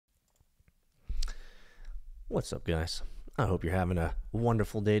What's up, guys? I hope you're having a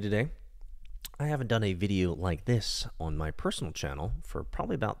wonderful day today. I haven't done a video like this on my personal channel for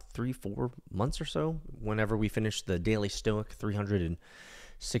probably about 3-4 months or so. Whenever we finish the Daily Stoic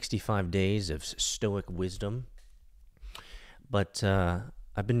 365 days of Stoic wisdom. But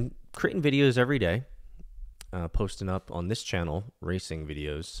I've been creating videos every day, posting up on this channel racing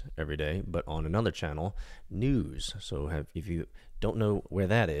videos every day, but on another channel, news. So if you don't know where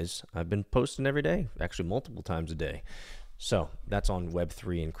that is, I've been posting every day, actually multiple times a day. So that's on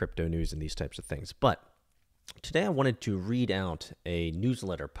Web3 and crypto news and these types of things. But today I wanted to read out a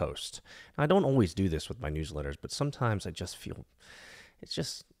newsletter post. Now, I don't always do this with my newsletters, but sometimes I just feel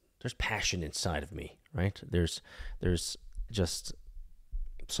there's passion inside of me, right? There's just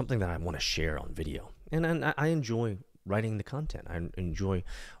something that I want to share on video. And I enjoy writing the content. I enjoy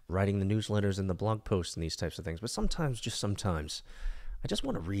writing the newsletters and the blog posts and these types of things. But sometimes, I just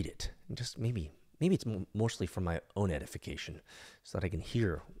want to read it. And just maybe it's mostly for my own edification so that I can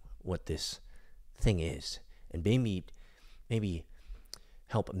hear what this thing is. And maybe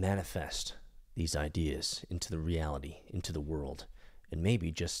help manifest these ideas into the reality, into the world. And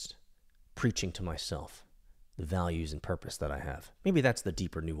maybe just preaching to myself the values and purpose that I have. Maybe that's the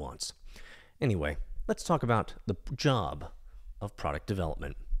deeper nuance. Anyway, let's talk about the job of product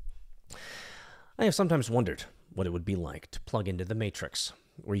development. I have sometimes wondered what it would be like to plug into the Matrix,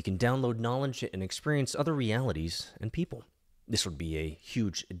 where you can download knowledge and experience other realities and people. This would be a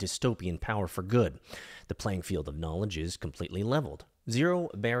huge dystopian power for good. The playing field of knowledge is completely leveled. Zero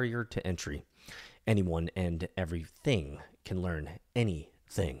barrier to entry. Anyone and everything can learn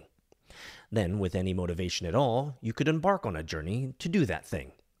anything. Then, with any motivation at all, you could embark on a journey to do that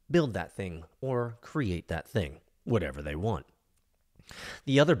thing, build that thing, or create that thing, whatever they want.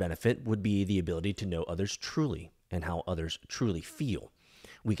 The other benefit would be the ability to know others truly and how others truly feel.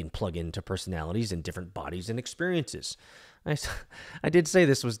 We can plug into personalities in different bodies and experiences. I did say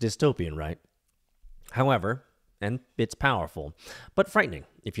this was dystopian, right? However, and it's powerful, but frightening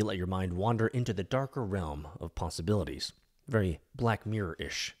if you let your mind wander into the darker realm of possibilities. Very Black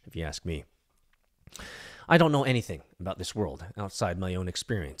Mirror-ish, if you ask me. I don't know anything about this world outside my own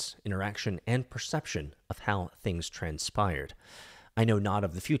experience, interaction, and perception of how things transpired. I know not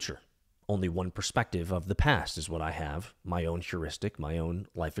of the future. Only one perspective of the past is what I have, my own heuristic, my own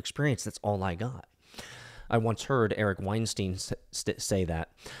life experience. That's all I got. I once heard Eric Weinstein say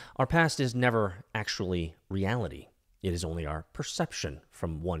that our past is never actually reality. It is only our perception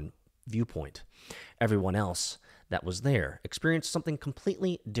from one viewpoint. Everyone else that was there experienced something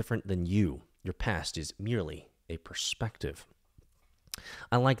completely different than you. Your past is merely a perspective.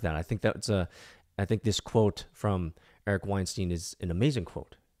 I like that. I think this quote from Eric Weinstein is an amazing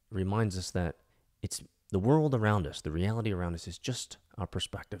quote. It reminds us that it's the world around us, the reality around us is just our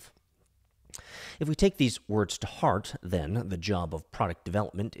perspective. If we take these words to heart, then the job of product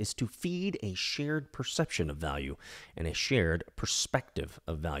development is to feed a shared perception of value and a shared perspective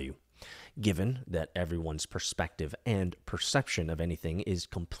of value. Given that everyone's perspective and perception of anything is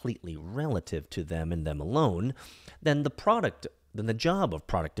completely relative to them and them alone, then the job of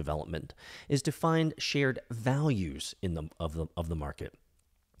product development is to find shared values of the market.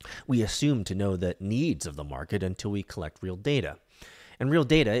 We assume to know the needs of the market until we collect real data. And real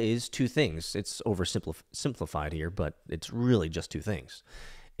data is two things. It's oversimplified here, but it's really just two things.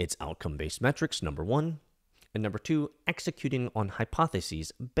 It's outcome-based metrics, number one, and number two, executing on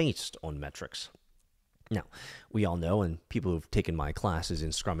hypotheses based on metrics. Now, we all know, and people who've taken my classes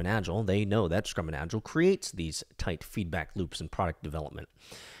in Scrum and Agile, they know that Scrum and Agile creates these tight feedback loops in product development.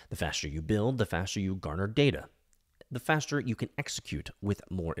 The faster you build, the faster you garner data. The faster you can execute with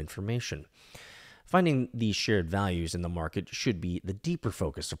more information. Finding these shared values in the market should be the deeper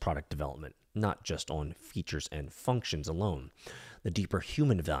focus of product development, not just on features and functions alone. The deeper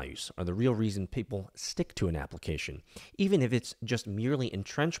human values are the real reason people stick to an application, even if it's just merely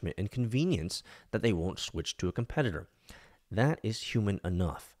entrenchment and convenience that they won't switch to a competitor. That is human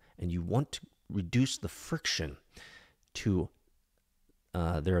enough, and you want to reduce the friction to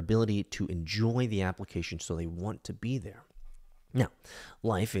their ability to enjoy the application so they want to be there. Now,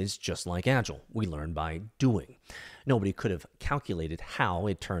 life is just like Agile. We learn by doing. Nobody could have calculated how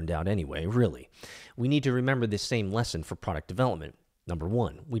it turned out anyway, really. We need to remember this same lesson for product development. Number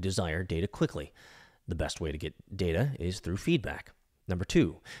one, we desire data quickly. The best way to get data is through feedback. Number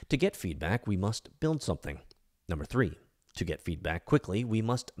two, to get feedback, we must build something. Number three, to get feedback quickly, we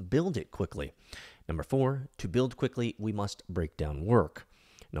must build it quickly. Number four, to build quickly, we must break down work.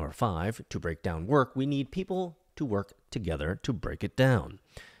 Number five, to break down work, we need people to work together to break it down.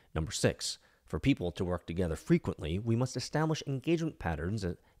 Number six, for people to work together frequently, we must establish engagement patterns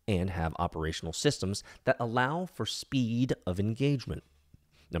and have operational systems that allow for speed of engagement.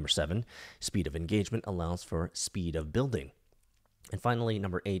 Number 7, speed of engagement allows for speed of building. And finally,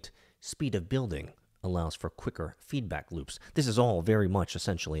 number 8, speed of building allows for quicker feedback loops. This is all very much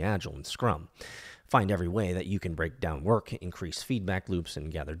essentially Agile and Scrum. Find every way that you can break down work, increase feedback loops,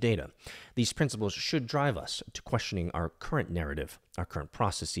 and gather data. These principles should drive us to questioning our current narrative, our current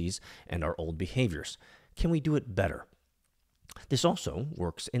processes, and our old behaviors. Can we do it better? This also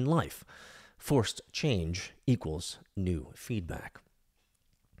works in life. Forced change equals new feedback.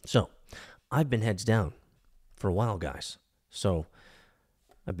 So, I've been heads down for a while, guys. So,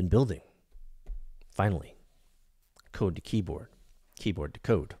 I've been building. Finally, code to keyboard, keyboard to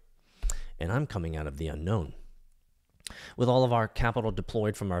code. And I'm coming out of the unknown. With all of our capital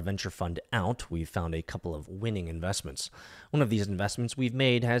deployed from our venture fund out, we've found a couple of winning investments. One of these investments we've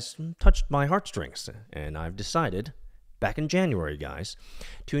made has touched my heartstrings, and I've decided, back in January, guys,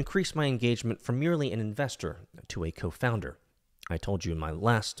 to increase my engagement from merely an investor to a co-founder. I told you in my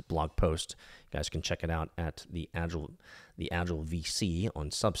last blog post, you guys can check it out at the Agile VC on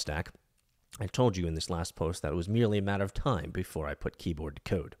Substack. I told you in this last post that it was merely a matter of time before I put keyboard to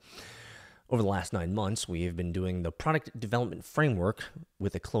code. Over the last 9 months, we have been doing the product development framework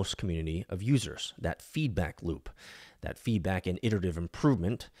with a close community of users. That feedback loop, that feedback and iterative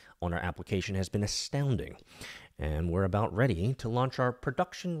improvement on our application has been astounding. And we're about ready to launch our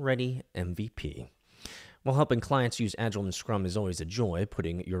production-ready MVP. While helping clients use Agile and Scrum is always a joy,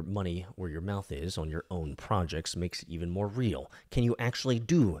 putting your money where your mouth is on your own projects makes it even more real. Can you actually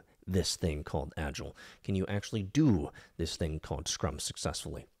do this thing called Agile? Can you actually do this thing called Scrum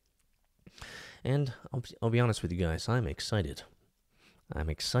successfully? And I'll be honest with you guys, I'm excited. I'm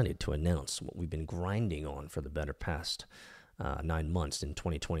excited to announce what we've been grinding on for the better past 9 months in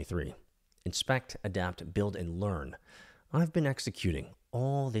 2023. Inspect, adapt, build, and learn. I've been executing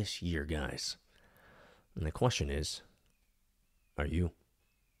all this year, guys. And the question is, are you?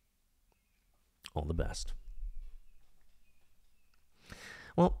 All the best.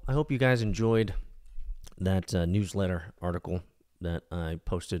 Well, I hope you guys enjoyed that newsletter article that I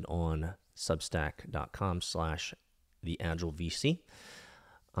posted on substack.com/theagilevc.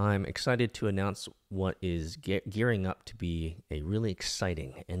 I'm excited to announce what is gearing up to be a really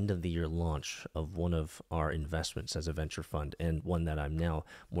exciting end-of-the-year launch of one of our investments as a venture fund, and one that I'm now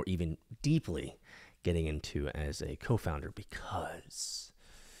more even deeply getting into as a co-founder, because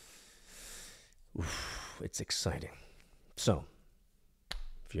it's exciting. So,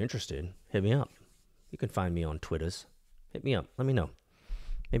 if you're interested, hit me up. You can find me on Twitters. Hit me up. Let me know.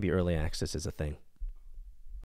 Maybe early access is a thing.